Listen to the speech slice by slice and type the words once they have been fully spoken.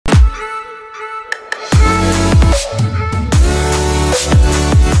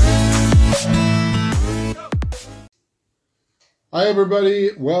Hi, everybody.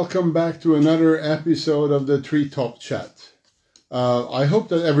 Welcome back to another episode of the Treetop Chat. I hope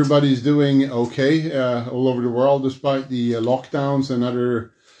that everybody's doing okay all over the world, despite the lockdowns and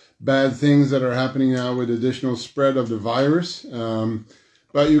other bad things that are happening now with additional spread of the virus.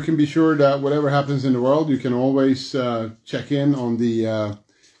 But you can be sure that whatever happens in the world, you can always check in on the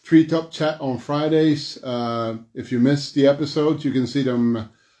Treetop Chat on Fridays. If you missed the episodes, you can see them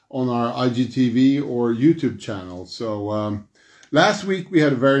on our IGTV or YouTube channel. So last week we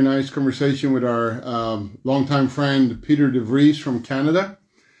had a very nice conversation with our longtime friend Peter De Vries from Canada.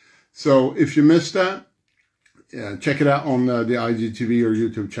 So if you missed that, check it out on the IGTV or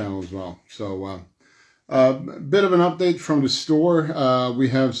YouTube channel as well. So a bit of an update from the store. We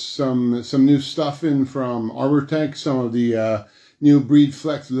have some new stuff in from Arbortech, some of the new Breed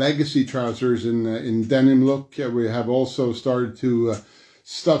Flex Legacy trousers in denim look. We have also started to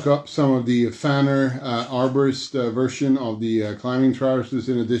stock up some of the Fanner Arborist version of the climbing trousers,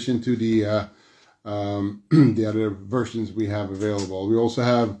 in addition to the other versions we have available. We also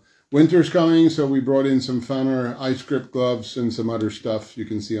have winter's coming, so we brought in some Fanner ice grip gloves and some other stuff you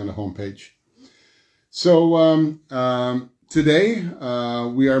can see on the homepage. So today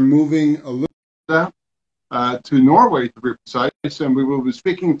we are moving a little bit to Norway, to be precise, and we will be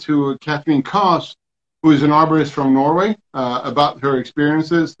speaking to Catherine Koss, who is an arborist from Norway, about her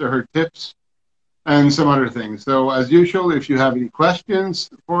experiences, her tips, and some other things. So as usual, if you have any questions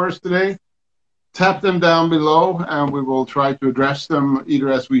for us today, tap them down below and we will try to address them either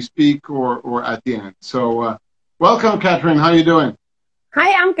as we speak or at the end. So welcome, Catherine. How are you doing?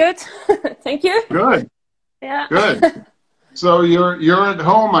 Hi, I'm good. Thank you. Good. Yeah. Good. So you're at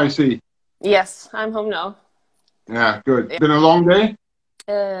home, I see. Yes, I'm home now. Yeah, good. Yeah. Been a long day?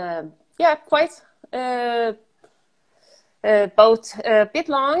 Yeah, quite. Both a bit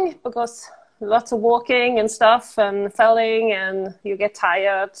long because lots of walking and stuff and felling, and you get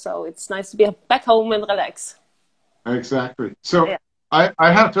tired. So it's nice to be back home and relax. Exactly. So yeah.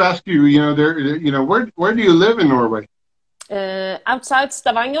 I have to ask you, where do you live in Norway? Outside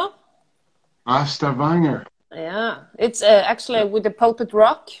Stavanger. Ah, Stavanger. Yeah, it's actually with the Pulpit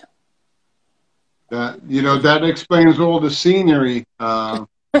Rock. That explains all the scenery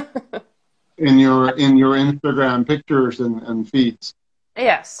in your Instagram pictures and feeds.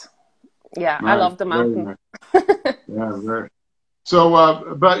 Yes. Yeah, nice. I love the mountain. Nice. Yeah, very.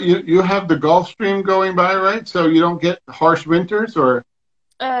 So, but you have the Gulf Stream going by, right? So you don't get harsh winters, or?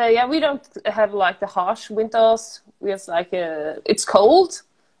 Yeah, we don't have like the harsh winters. We have like it's cold,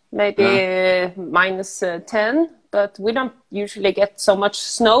 maybe minus 10, but we don't usually get so much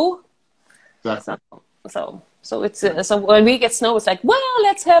snow. Exactly. So it's so when we get snow, it's like, well,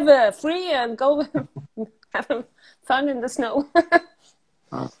 let's have a free and go have fun in the snow.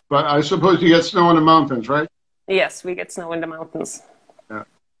 But I suppose you get snow in the mountains, right? Yes, we get snow in the mountains. Yeah.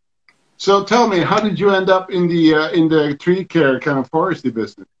 So tell me, how did you end up in the tree care kind of foresty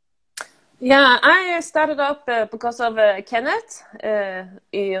business? Yeah, I started up because of Kenneth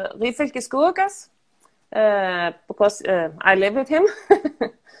in Ryfylke Skogas, because I live with him.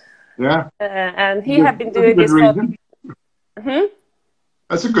 Yeah. And he had been doing this for...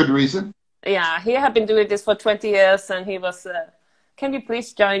 That's a good reason. Yeah, he had been doing this for 20 years, and he was, can you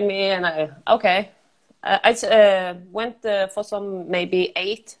please join me? And okay. I went for some maybe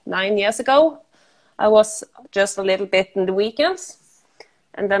 8-9 years ago. I was just a little bit in the weekends.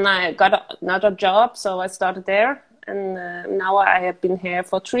 And then I got another job, so I started there. And now I have been here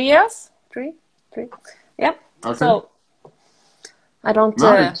for 3 years. Three? Yeah. Okay. So I don't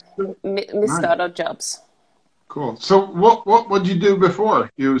nice. miss the other jobs. Cool. So what did you do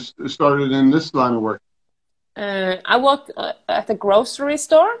before you started in this line of work? I work at a grocery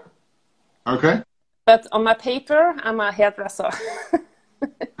store. Okay. But on my paper, I'm a hairdresser.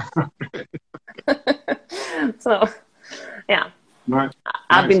 So, yeah. Right.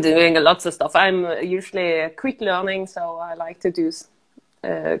 I've been doing lots of stuff. I'm usually quick learning, so I like to do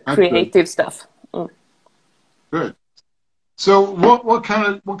creative stuff. Good. So what kind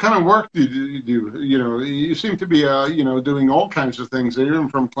of work do you do? You seem to be doing all kinds of things, even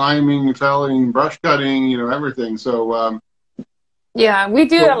from climbing, felling, brush cutting, everything. So yeah, we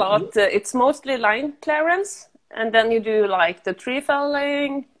do a lot. It's mostly line clearance, and then you do like the tree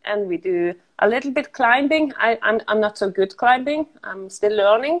felling, and we do a little bit climbing. I'm not so good climbing. I'm still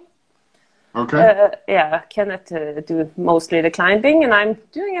learning. Okay. Yeah, Kenneth do mostly the climbing, and I'm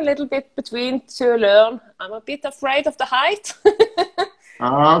doing a little bit between to learn. I'm a bit afraid of the height.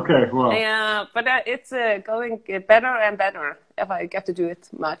 Okay, well. Yeah, but it's going better and better if I get to do it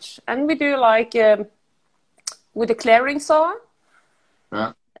much. And we do like with the clearing saw.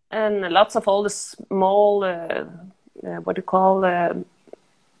 Yeah. And lots of all the small what do you call,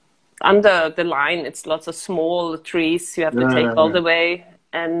 under the line, it's lots of small trees you have to take all the way.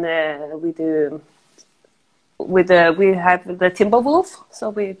 And we do, we have the timber wolf, so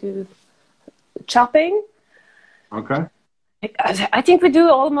we do chopping. Okay. I think we do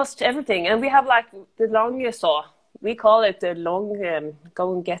almost everything, and we have like the long saw. We call it the long.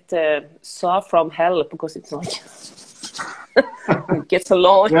 Go and get the saw from hell because it's not. It gets so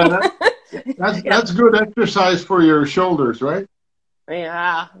long. Yeah, that's good exercise for your shoulders, right?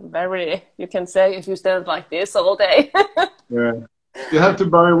 Yeah, very. You can say if you stand like this all day. Yeah. You have to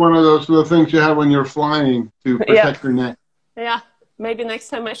buy one of those little things you have when you're flying to protect your neck. Yeah, maybe next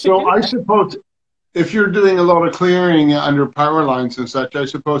time I should. So I suppose if you're doing a lot of clearing under power lines and such, I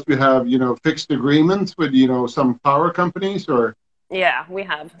suppose you have, fixed agreements with, some power companies, or? Yeah, we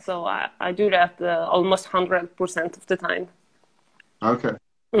have. So I do that almost 100% of the time. Okay.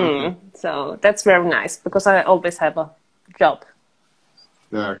 So that's very nice because I always have a job.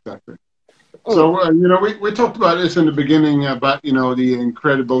 Yeah, exactly. So, we talked about this in the beginning about, the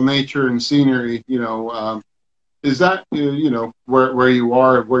incredible nature and scenery, is that, where you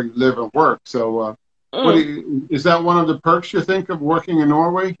are, where you live and work. So is that one of the perks, you think, of working in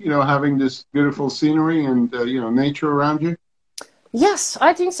Norway, having this beautiful scenery and, nature around you? Yes,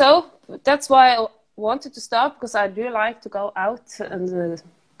 I think so. That's why I wanted to start, because I do like to go out and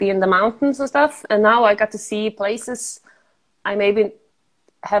be in the mountains and stuff. And now I got to see places I maybe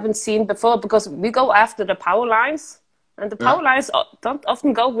haven't seen before, because we go after the power lines, and the power lines don't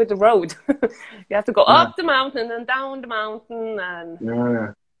often go with the road. You have to go up the mountain and down the mountain,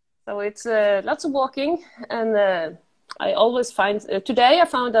 and so it's lots of walking. And I always find today I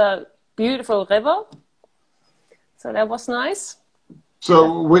found a beautiful river, so that was nice.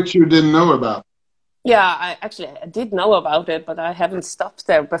 So which you didn't know about? Yeah, I did know about it, but I haven't stopped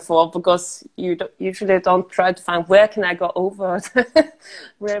there before, because you usually don't try to find where can I go over the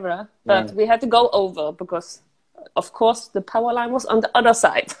river. But we had to go over because, of course, the power line was on the other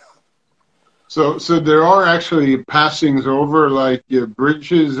side. So there are actually passings over, like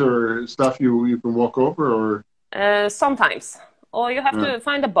bridges or stuff you can walk over, or? Sometimes. Or you have to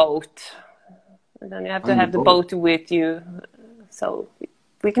find a boat. And then you have to have the boat with you. So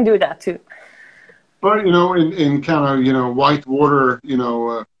we can do that too. But, in kind of, white water,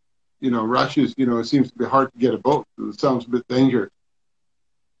 rushes, it seems to be hard to get a boat. It sounds a bit dangerous.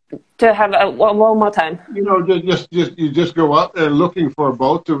 To have one more time. You just go out there looking for a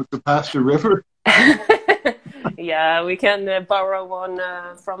boat to pass the river. Yeah, we can borrow one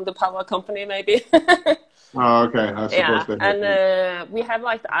from the power company, maybe. Oh, okay. I suppose and we have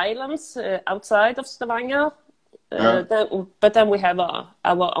like the islands outside of Stavanger. But then we have our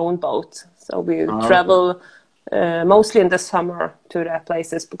own boat, so we travel mostly in the summer to their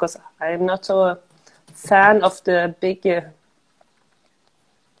places, because I am not so a fan of the big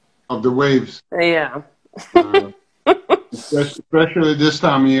of the waves. Yeah. Especially this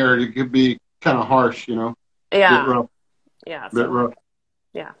time of year, it could be kind of harsh, Yeah. Bit rough. Yeah. Bit rough.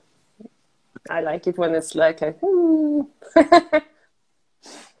 Yeah. I like it when it's like a.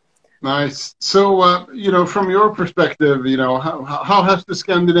 Nice. So, from your perspective, how has the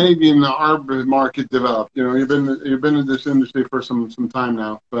Scandinavian arbor market developed? You've been in this industry for some time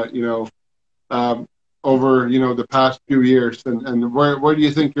now, but over the past few years, and where do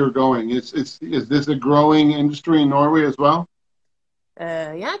you think you're going? Is this a growing industry in Norway as well?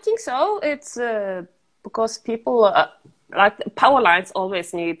 Yeah, I think so. It's because people like power lines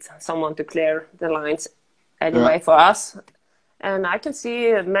always need someone to clear the lines anyway for us. And I can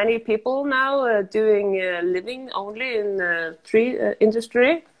see many people now doing living only in the tree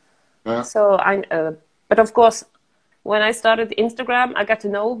industry. Yeah. So but of course, when I started Instagram, I got to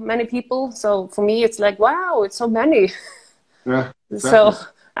know many people. So for me, it's like, wow, it's so many. Yeah. Exactly. So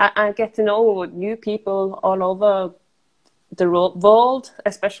I get to know new people all over the world.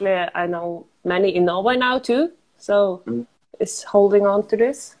 Especially, I know many in Norway now too. So it's holding on to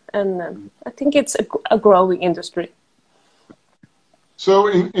this, and I think it's a growing industry. So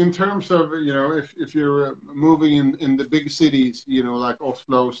in terms of, if you're moving in the big cities, like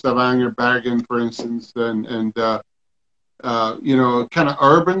Oslo, Stavanger, Bergen, for instance, and kind of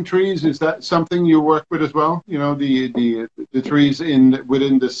urban trees, is that something you work with as well? The trees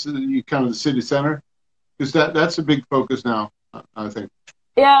within the kind of the city center? Because that's a big focus now, I think.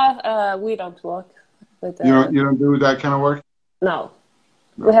 Yeah, we don't work with you don't do that kind of work? No.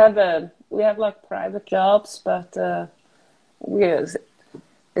 We have like private jobs, but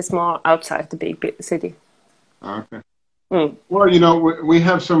it's more outside the big city. Okay. Mm. Well, we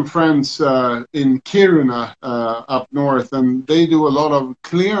have some friends in Kiruna up north, and they do a lot of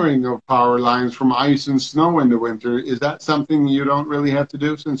clearing of power lines from ice and snow in the winter. Is that something you don't really have to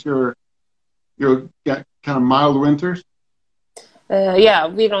do since you're got kind of mild winters? Yeah,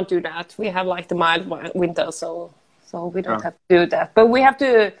 we don't do that. We have like the mild winter, so we don't Yeah. have to do that. But we have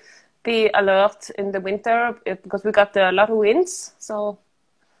to be alert in the winter because we got a lot of winds. So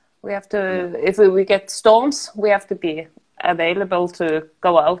we have to, if we get storms, we have to be available to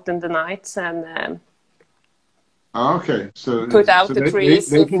go out in the nights and Okay, put out so the they, they, trees.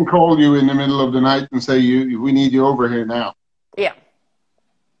 they can call you in the middle of the night and say we need you over here now. Yeah.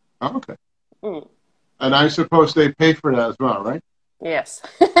 Okay, Mm. and I suppose they pay for that as well, right? Yes.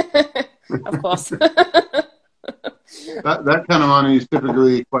 Of course. That kind of money is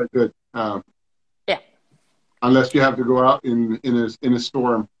typically quite good, Yeah. unless you have to go out in a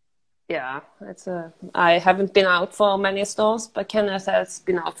storm. Yeah, I haven't been out for many storms, but Kenneth has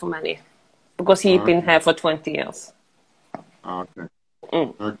been out for many because he's been here for 20 years. Okay.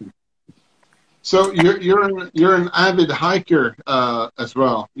 Mm. Okay. So you're an avid hiker as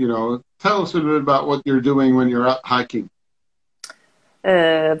well. Tell us a little bit about what you're doing when you're out hiking.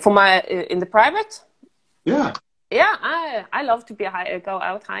 For my in the private, Yeah. yeah, I love to go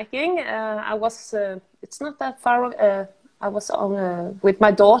out hiking. I was it's not that far. I was on with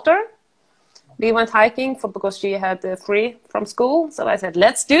my daughter. We went hiking because she had free from school. So I said,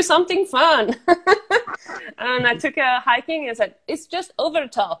 let's do something fun. And I took her hiking and said, it's just over the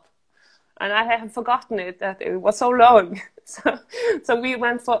top. And I had forgotten that it was so long. So we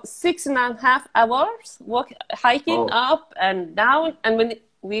went for 6.5 hours hiking up and down. And when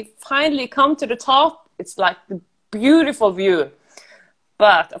we finally come to the top, it's like the beautiful view.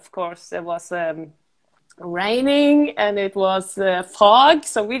 But of course, there was raining and it was fog,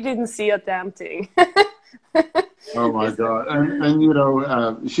 so we didn't see a damn thing. Oh my God! And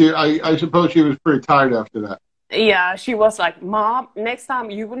I suppose she was pretty tired after that. Yeah, she was like, Mom, next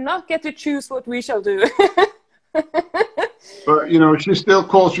time you will not get to choose what we shall do. But she still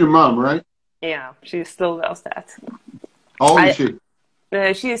calls you mom, right? Yeah, she still does that. How old is she?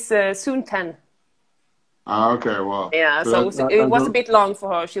 She's soon 10. Okay, well. Yeah, so it was a bit long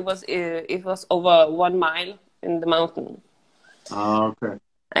for her. It was over 1 mile in the mountain. Okay.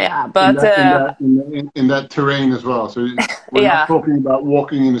 Yeah, but in that terrain as well. So we're not talking about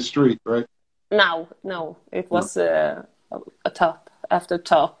walking in the street, right? No, it was a top after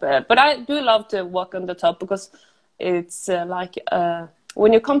top. But I do love to walk on the top because it's like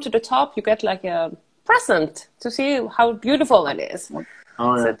when you come to the top, you get like a present to see how beautiful it is.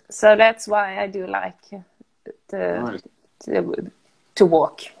 Oh, yeah. So that's why I do like to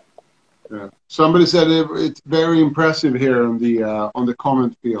walk. Yeah. Somebody said it's very impressive here on the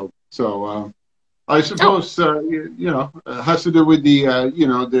comment field. So I suppose it has to do with the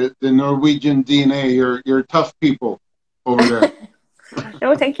Norwegian DNA. You're tough people over there.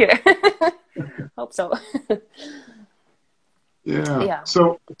 No, thank you. Hope so. Yeah.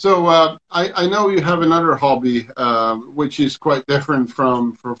 So I know you have another hobby which is quite different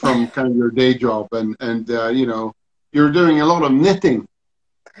from kind of your day job, and you're doing a lot of knitting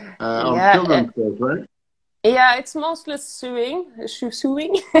of children's clothes, right? Yeah, it's mostly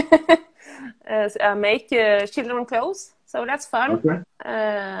sewing. I make children's clothes, so that's fun. Okay.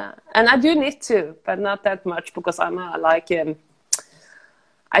 And I do knit too, but not that much because I'm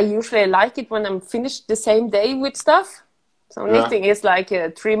I usually like it when I'm finished the same day with stuff. So knitting is like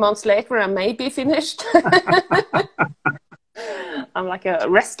 3 months later, I may be finished. I'm like a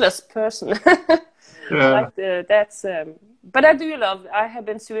restless person. Yeah. But I do love. I have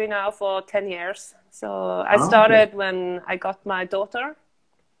been sewing now for 10 years. So I started when I got my daughter.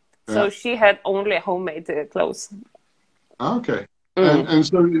 So she had only homemade clothes. Okay. And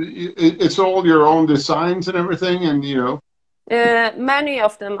so it's all your own designs and everything, and many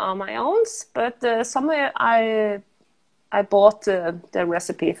of them are my own, but some I bought the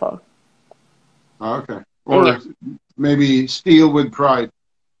recipe for. Okay. Or maybe steal with pride.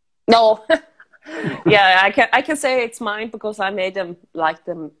 No. Yeah, I can say it's mine because I made them like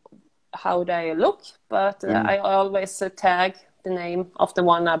them how they look, but I always tag the name of the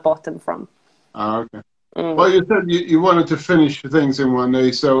one I bought them from. Okay. Well, you said you wanted to finish things in one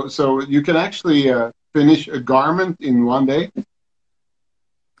day, so you can actually finish a garment in one day?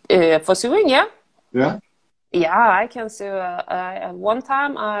 For sewing, yeah. Yeah? Yeah, I can sew. One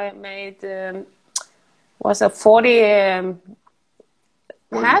time I made was a 40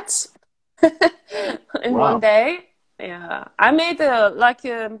 hats in one day. Yeah, I made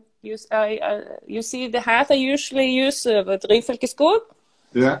you see the hat I usually use with Ryfylke Skog.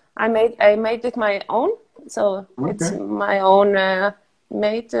 Yeah. I made it my own, So it's Okay. my own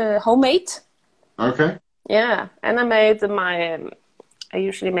made homemade. Okay. Yeah, and I made my. I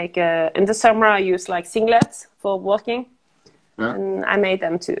usually make in the summer. I use like singlets for walking, Yeah. and I made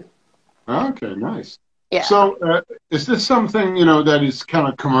them too. Okay. Nice. Yeah. So, is this something, you know, that is kind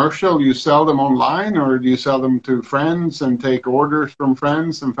of commercial? You sell them online, or do you sell them to friends and take orders from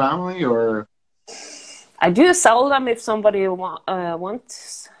friends and family, or? I do sell them if somebody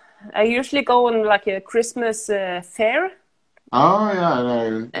wants. I usually go on like a Christmas fair. Oh, yeah,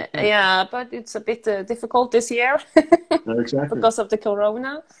 okay. Yeah, but it's a bit difficult this year Yeah, exactly. because of the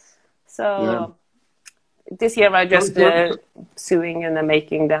corona. Yeah. So this year I So, just so, sewing and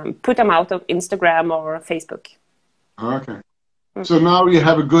making them, put them out of Instagram or Facebook. okay. So now you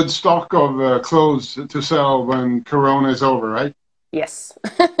have a good stock of clothes to sell when Corona is over, right? Yes,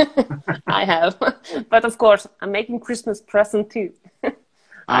 I have. But of course, I'm making Christmas present too.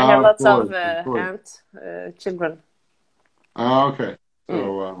 I have Of lots of course, of course. aunt children. Okay. Mm.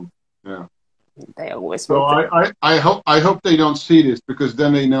 So, yeah. They always So want to. I hope they don't see this because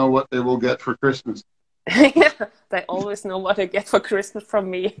then they know what they will get for Christmas. Yeah, they always know what I get for Christmas from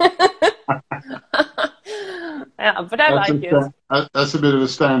me. Yeah, but I like it. That's a bit of a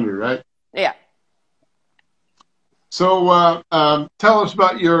standard, right? Yeah. So tell us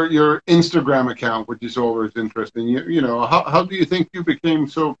about your Instagram account, which is always interesting. You know, how do you think you became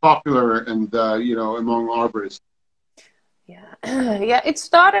so popular and you know, among arborists? Yeah, yeah. It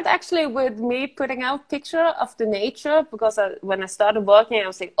started actually with me putting out picture of the nature because when I started working, I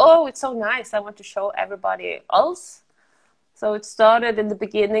was like, "Oh, it's so nice! I want to show everybody else." So it started in the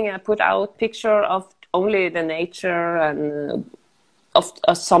beginning. I put out picture of only the nature and of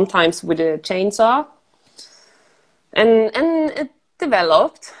sometimes with a chainsaw, and it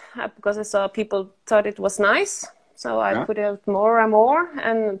developed because I saw people thought it was nice. So I Yeah, put out more and more,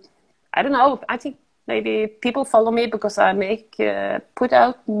 and I don't know. I think maybe people follow me because I make put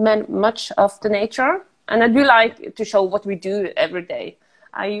out much of the nature, and I do like to show what we do every day.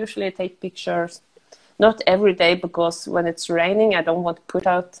 I usually take pictures, not every day because when it's raining, I don't want to put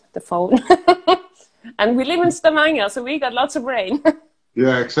out the phone. And we live in Stavanger, so we got lots of rain.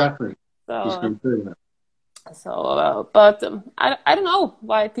 yeah, exactly. Just So, gonna say that. but I don't know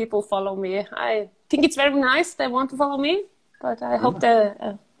why people follow me. I think it's very nice they want to follow me, but I hope Yeah.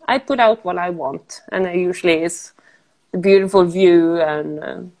 that I put out what I want, and it usually is the beautiful view,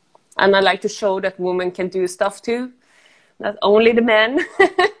 and I like to show that women can do stuff too, not only the men.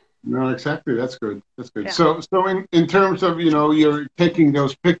 No, exactly. That's good. That's good. Yeah. So in terms of, you know, you're taking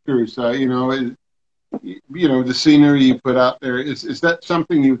those pictures, you know, you know, the scenery you put out there, is that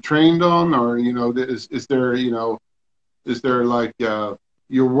something you've trained on, or, you know, is there, you know, is there like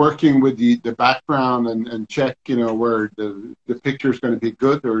you're working with the background and check, you know, where the picture is going to be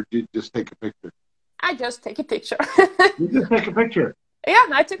good, or do you just take a picture? I just take a picture. You just take a picture. Yeah,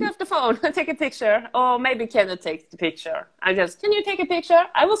 I took off the phone. I take a picture, or maybe Kenneth takes the picture. Can you take a picture?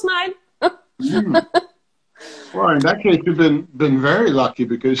 I will smile. Mm. Well, in that case, you've been very lucky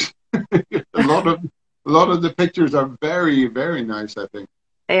because a lot of the pictures are very, very nice, I think.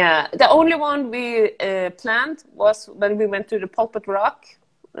 Yeah, the only one we planned was when we went to the Pulpit Rock.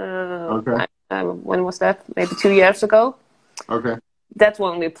 Okay. When was that? Maybe 2 years ago. Okay. That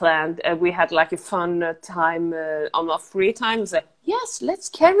one we planned. We had like a fun time on our free time. We said, yes, let's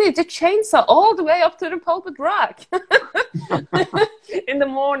carry the chainsaw all the way up to the Pulpit Rock in the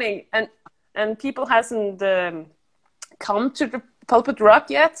morning. And people hasn't come to the Pulpit Rock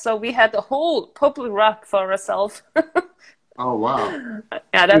yet, so we had the whole Pulpit Rock for ourselves. Oh, wow.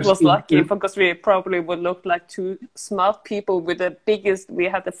 Yeah, that Is, was is, lucky is, because we probably would look like two smart people with the biggest. We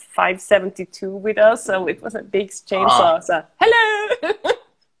had the 572 with us, so it was a big ah, chainsaw. So hello.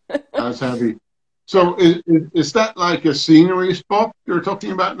 that's heavy. Yeah, So is that like a scenery spot you're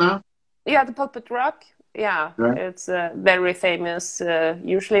talking about now? yeah, the Pulpit Rock. Yeah, Yeah. it's very famous.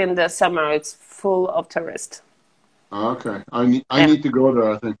 Usually in the summer, it's full of tourists. Okay. I Yeah, need to go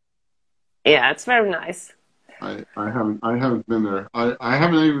there, I think. yeah, it's very nice. I haven't been there. I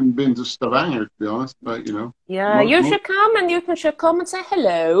haven't even been to Stavanger, to be honest, but you know, Yeah, you should come, and you can should come and say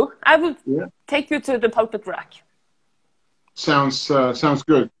hello. I will yeah. take you to the Pulpit Rock. Sounds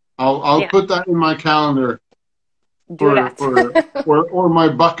good. I'll Yeah, put that in my calendar do that. or my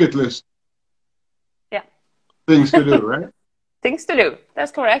bucket list, Yeah, things to do, right? things to do.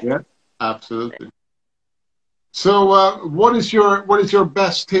 That's correct. Yeah, absolutely. So, what is your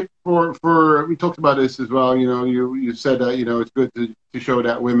best tip for? We talked about this as well. You know, you said that, you know, it's good to show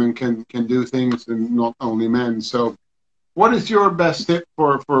that women can do things and not only men. So, what is your best tip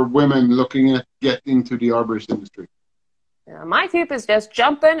for women looking at get into the arborist industry? My tip is just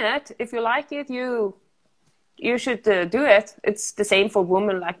jump in it. If you like it, you you should do it. It's the same for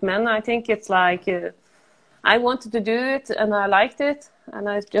women like men. I think it's like I wanted to do it and I liked it and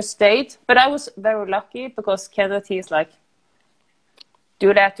I just stayed. But I was very lucky because Kenneth, he's like,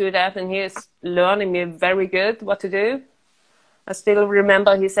 do that, and he's learning me very good what to do. I still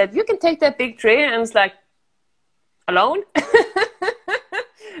remember he said, you can take that big tree, and it's like, alone?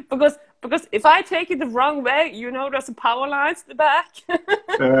 because if I take it the wrong way, you know there's a power line to the back.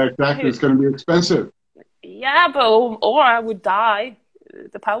 Exactly, it's going to be expensive. Yeah, but or I would die.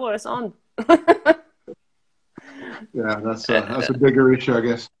 The power is on. Yeah, that's a bigger issue, I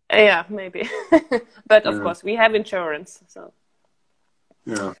guess. Yeah, maybe. But of course, we have insurance, so.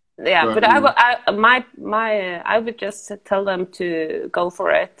 Yeah. Yeah, but I would just tell them to go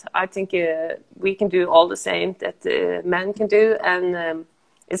for it. I think we can do all the same that men can do, and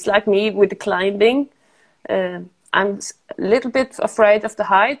it's like me with the climbing. I'm a little bit afraid of the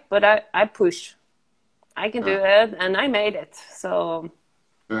height, but I push. I can do it, and I made it. So.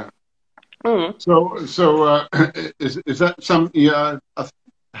 Yeah. Mm. So is that some? Yeah.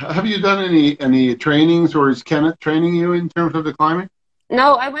 Have you done any trainings, or is Kenneth training you in terms of the climbing?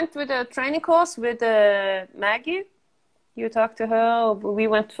 No, I went with a training course with Maggie. You talked to her. We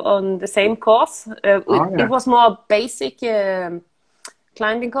went on the same course. It was more basic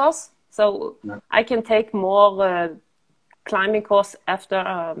climbing course, so I can take more climbing course after.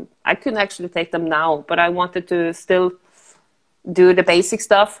 I couldn't actually take them now, but I wanted to still do the basic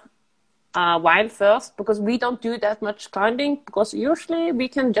stuff while first, because we don't do that much climbing, because usually we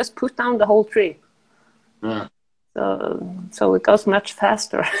can just put down the whole tree. Yeah. So it goes much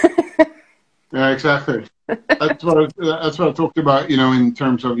faster. Yeah, exactly. That's what I talked about. In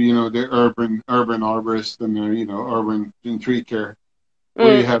terms of the urban arborist and the urban tree care,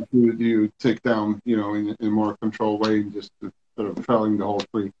 where you have to take down in a more controlled way, just sort of felling the whole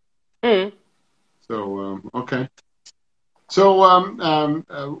tree. Mm. So okay. So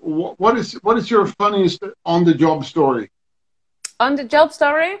what is your funniest on the job story? On the job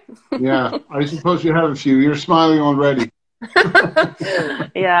story? Yeah, I suppose you have a few. You're smiling already.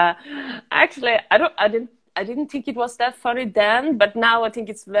 Yeah, actually, I didn't think it was that funny then, but now I think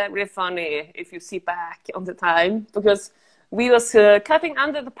it's very funny if you see back on the time, because we was cutting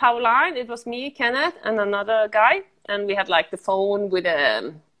under the power line. It was me, Kenneth, and another guy, and we had like the phone with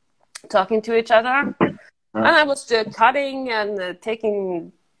talking to each other, and I was cutting and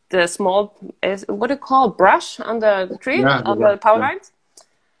taking the small, what do you call, brush under the tree, under the power lines.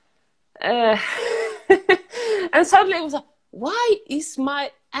 And suddenly it was like, why is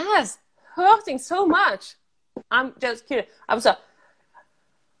my ass hurting so much? I'm just kidding. I was like,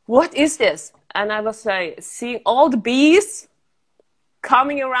 what is this? And I was like, seeing all the bees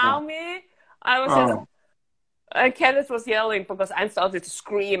coming around me. I was just, and Kenneth was yelling because I started to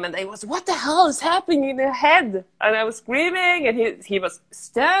scream, and they was, what the hell is happening in their head? And I was screaming, and he was,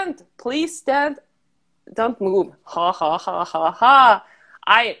 stand, please stand, don't move. Ha ha ha ha ha.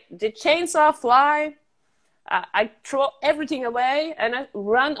 The chainsaw fly. I throw everything away, and I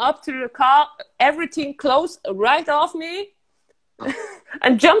run up to the car. Everything closed right off me,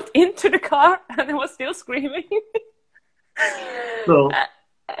 and jumped into the car, and I was still screaming. So,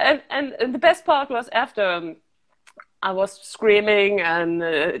 and the best part was after I was screaming, and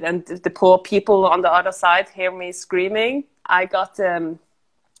the poor people on the other side hear me screaming. I got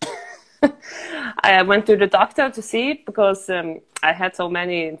I went to the doctor to see it because I had so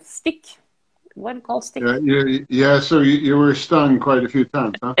many what do you call stick? Yeah. So you were stung quite a few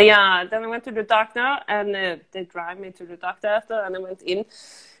times, huh? Yeah. Then I went to the doctor, and they drive me to the doctor after, and I went in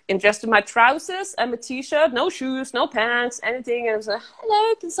just my trousers and my t-shirt, no shoes, no pants, anything. And I was like,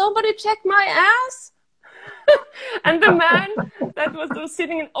 hello, can somebody check my ass? And the man that was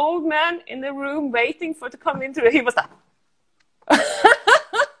sitting, an old man in the room waiting to come into it, he was like,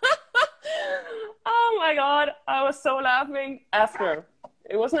 oh my God, I was so laughing after.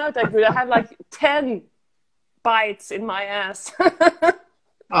 It was not that good. I had like 10 bites in my ass.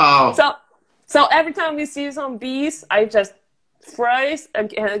 Oh. So every time we see some bees, I just freeze,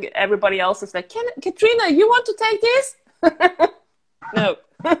 and everybody else is like, Katrina, you want to take this? No.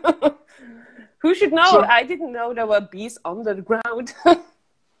 Who should know? I didn't know there were bees under the ground. It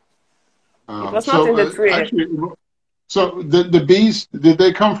was not in the tree. Actually, so the bees, did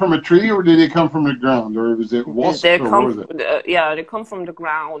they come from a tree, or did they come from the ground, or was it wasps? They come from the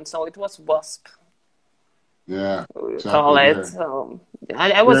ground. So it was wasp. Yeah, exactly. Call it. So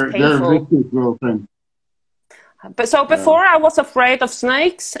I was painful. But so before I was afraid of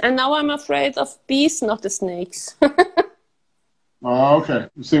snakes, and now I'm afraid of bees, not the snakes. Oh, okay.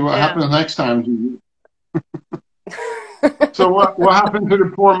 See what happens next time. So what happened to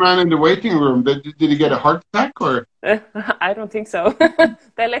the poor man in the waiting room? Did he get a heart attack or? I don't think so.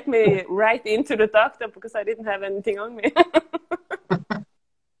 They let me right into the doctor because I didn't have anything on me.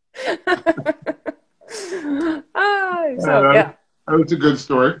 So yeah. That was a good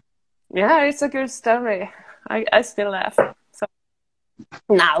story. Yeah, it's a good story. I still laugh. So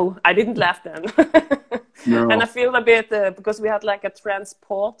no, I didn't laugh then. No. And I feel a bit because we had like a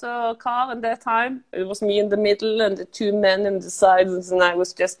transporter car at that time. It was me in the middle and the two men in the sides, and I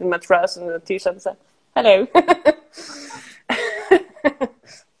was just in my trousers and a t-shirt and said, "Hello."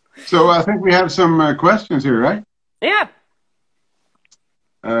 So I think we have some questions here, right? Yeah.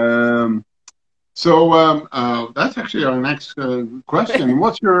 That's actually our next question.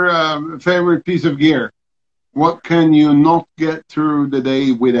 What's your favorite piece of gear? What can you not get through the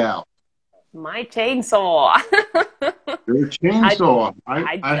day without? My chainsaw. Your chainsaw.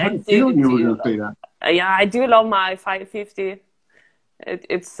 I had a feeling you were going to say that. Yeah, I do love my 550.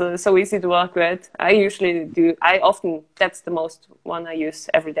 It's so easy to work with. That's the most one I use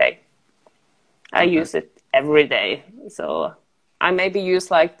every day. I use it every day. So I maybe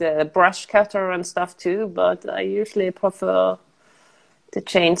use like the brush cutter and stuff too, but I usually prefer the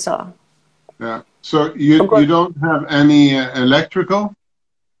chainsaw. Yeah. So you don't have any electrical?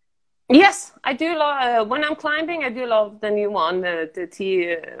 Yes, I do love, when I'm climbing, I do love the new one, the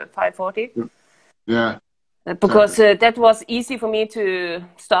T540. Yeah. Because that was easy for me to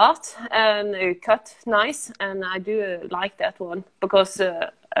start and cut nice, and I do like that one because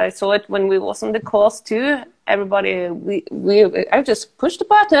I saw it when we was on the course too. Everybody, I just pushed the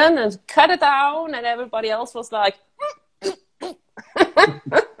button and cut it down, and everybody else was like,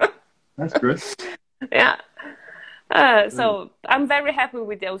 "That's good." Yeah. So I'm very happy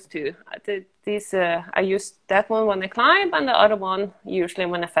with those two. I use that one when I climb, and the other one usually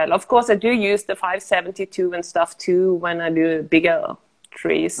when I fell. Of course, I do use the 572 and stuff too when I do bigger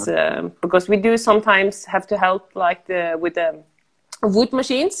trees, because we do sometimes have to help like with the wood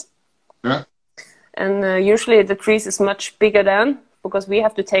machines. Yeah. And usually the trees is much bigger then because we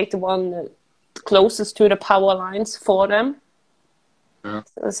have to take the one closest to the power lines for them. Yeah.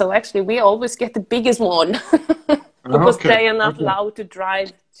 So actually, we always get the biggest one. Because they are not allowed to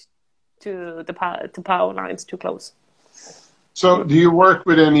drive to the power lines too close. So do you work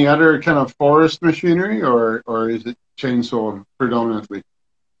with any other kind of forest machinery or is it chainsaw predominantly?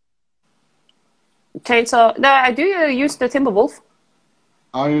 Chainsaw. No, I do use the Timberwolf.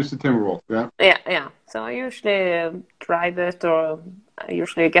 I use the Timberwolf, yeah. Yeah. So I usually drive it, or I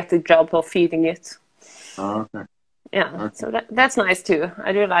usually get the job of feeding it. Oh, okay. Yeah, okay. So that's nice too.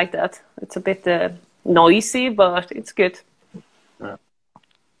 I do like that. It's a bit noisy, but it's good. Yeah.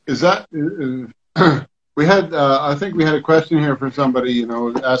 Is that we had? I think we had a question here from somebody,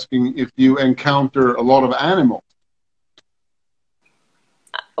 asking if you encounter a lot of animals.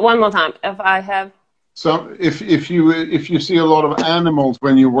 One more time, if I have. So if you see a lot of animals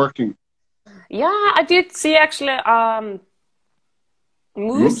when you're working. Yeah, I did see actually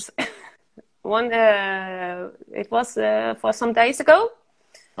moose. One, it was for some days ago.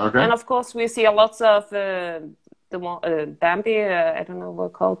 Okay. And of course, we see a lot of Bambi. I don't know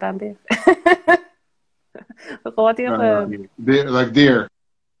what called Bambi. Like deer.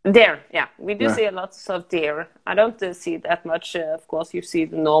 Deer, yeah. We do see a lot of deer. I don't see that much. Of course, you see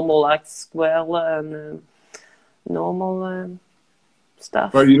the normal like squirrel and normal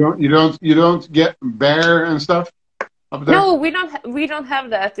stuff. But you don't get bear and stuff up there? No, we don't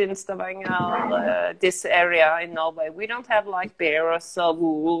have that in Stavanger, this area in Norway. We don't have like bears or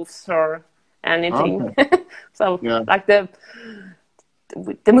wolves or anything. Okay. So like the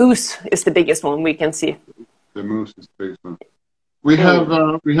moose is the biggest one we can see. The moose is the biggest one. We have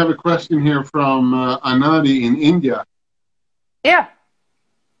a question here from Anadi in India. Yeah.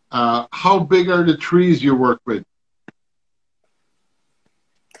 How big are the trees you work with?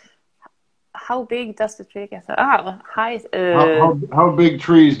 How big does the tree get? Height. How big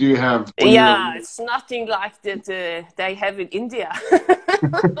trees do you have? Yeah, it's nothing like that they have in India.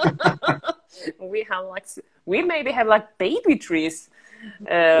 We maybe have like baby trees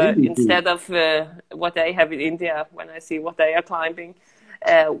instead of what they have in India. When I see what they are climbing,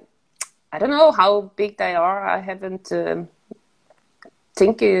 I don't know how big they are. I haven't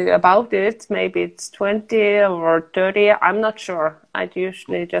thinking about it. Maybe it's 20 or 30. I'm not sure. I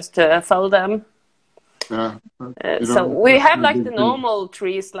usually just fell them. Yeah. So we have like the normal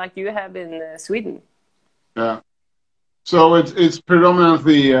trees like you have in Sweden. Yeah. So it's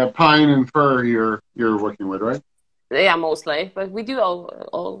predominantly pine and fir you're working with, right? Yeah, mostly. But we do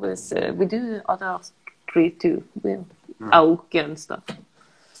always we do other trees too. Oak and stuff.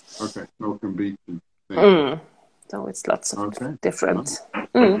 Okay, oak and beech and things. So it's lots of Okay. different.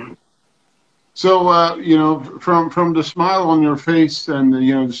 So you know, from the smile on your face and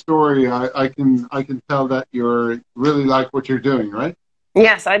you know the story, I can tell that you're really like what you're doing, right?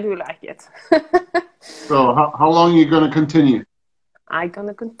 Yes, I do like it. So how long are you going to continue? I'm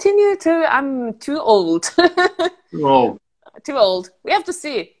gonna continue to. I'm too old. Oh, Too old. We have to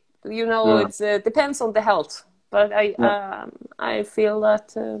see. You know, yeah, it depends on the health. But yeah, I feel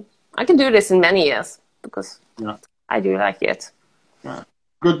that I can do this in many years because yeah, I do like it. yeah.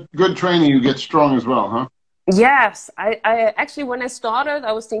 Good training. You get strong as well, huh? Yes, I actually when I started,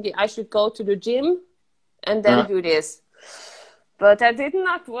 I was thinking I should go to the gym and then Yeah, do this. But that did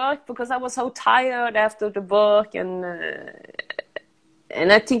not work because I was so tired after the work, and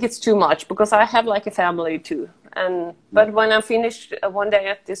I think it's too much because I have like a family too. And but when I finished one day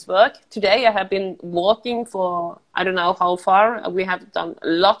at this work today, I have been walking for I don't know how far. We have done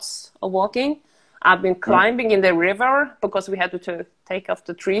lots of walking. I've been yeah. climbing in the river because we had to take off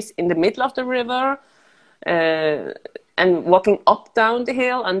the trees in the middle of the river, uh, and walking up down the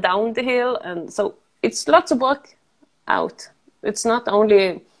hill and down the hill, and so it's lots of work out. It's not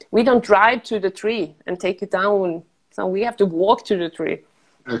only we don't drive to the tree and take it down, so we have to walk to the tree,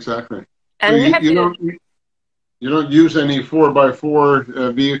 Exactly. So and we have to. you don't use any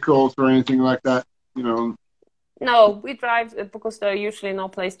 4x4 vehicles or anything like that, you know. No, we drive because there are usually no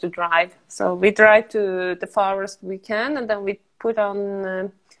place to drive. So we drive to the farthest we can, and then we put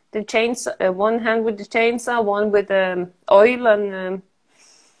on the chainsaw, one hand with the chainsaw, one with oil and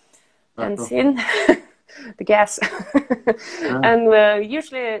benzene, the gas. Yeah, And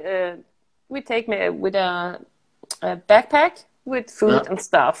usually we take me with a backpack with yeah. food and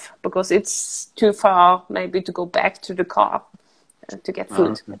stuff because it's too far maybe to go back to the car to get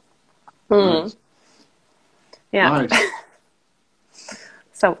food. Okay. Mm. Nice. Yeah. Nice.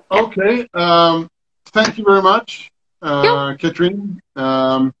 So yeah. Okay. Thank you very much, Yep. Katrine.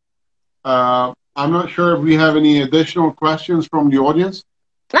 I'm not sure if we have any additional questions from the audience.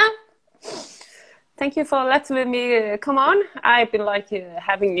 No. Thank you for letting me come on. I've been like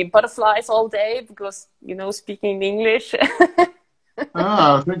having the butterflies all day because speaking English.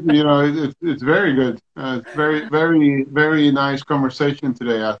 I think you know it's very good. It's very very nice conversation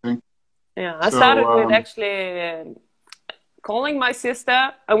today, I think. Yeah, I So started with actually calling my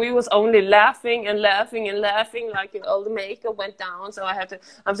sister, and we was only laughing and laughing and laughing, like all the makeup went down. So I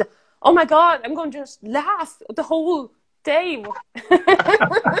was like, oh my God, I'm going to just laugh the whole day.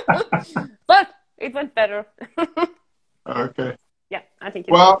 But it went better. okay. Yeah, I think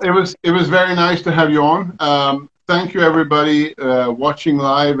Well, it was very nice to have you on. Thank you, everybody, watching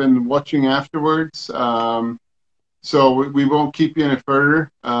live and watching afterwards. So we won't keep you any further.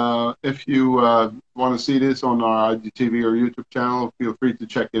 If you want to see this on our IGTV or YouTube channel, feel free to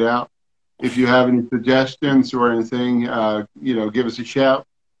check it out. If you have any suggestions or anything, give us a shout.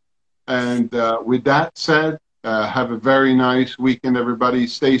 And with that said, have a very nice weekend, everybody.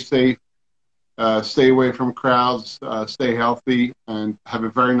 Stay safe. Stay away from crowds, stay healthy, and have a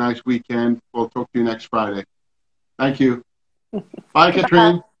very nice weekend. We'll talk to you next Friday. Thank you. Bye,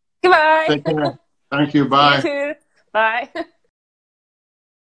 Katrine. Goodbye. Take care. Thank you. You Bye. too. Bye.